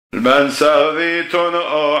من سغذيتون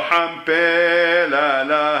او حمبي لا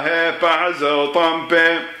لا بعزو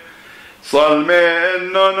طمبي صلمي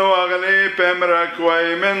انن واغلي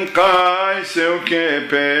بمركوي من قايس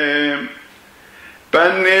وكيبي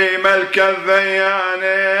بني ملك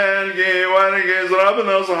الذياني الجيورجز رب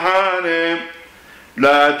نصحاني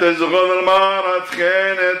لا تزغض المارة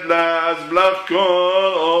خينت لا أزبلغ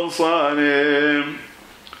كل ألصاني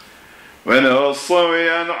وإن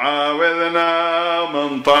الصويا عاوذنا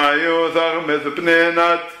من طعيوث أغمث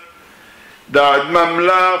بنينت دعد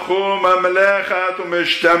مملاخ ومملخات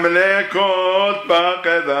ومشتملكوت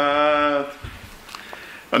باقذات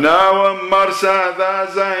ناوم مرسى ذا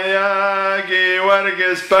زياقي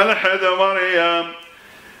ورقس بالحد مريم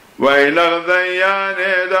ويلغ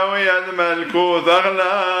ذياني دويا ملكوث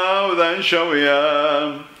أغلى وذن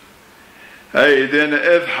شويا هيدن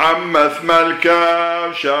إذ حمث ملكا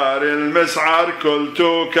وشار المسعر كل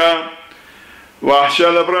توكا وحش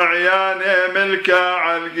البرعياني ملكا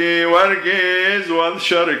علقي ورقيز وذ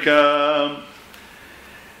شركا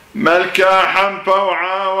ملكا حمبا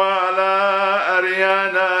وعوالا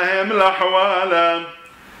أريانا هم لحوالا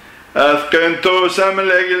أثقنتو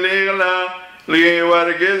سملق ليغلا لي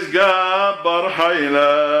ورقز قبر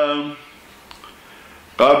حيلا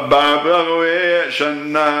قبع بغوي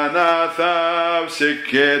شناناثا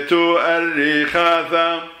وسكيتو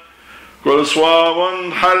الريخاثا كل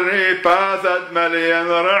صواب حري باثت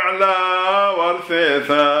مليان رعلا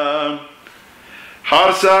ورثيثا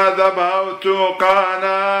حرسا ذبوتو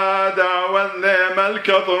قانا دعوى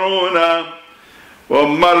لملك ضرونا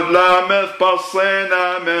ومرد لامث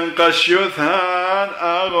بصينا من قش يثهان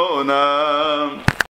أغونا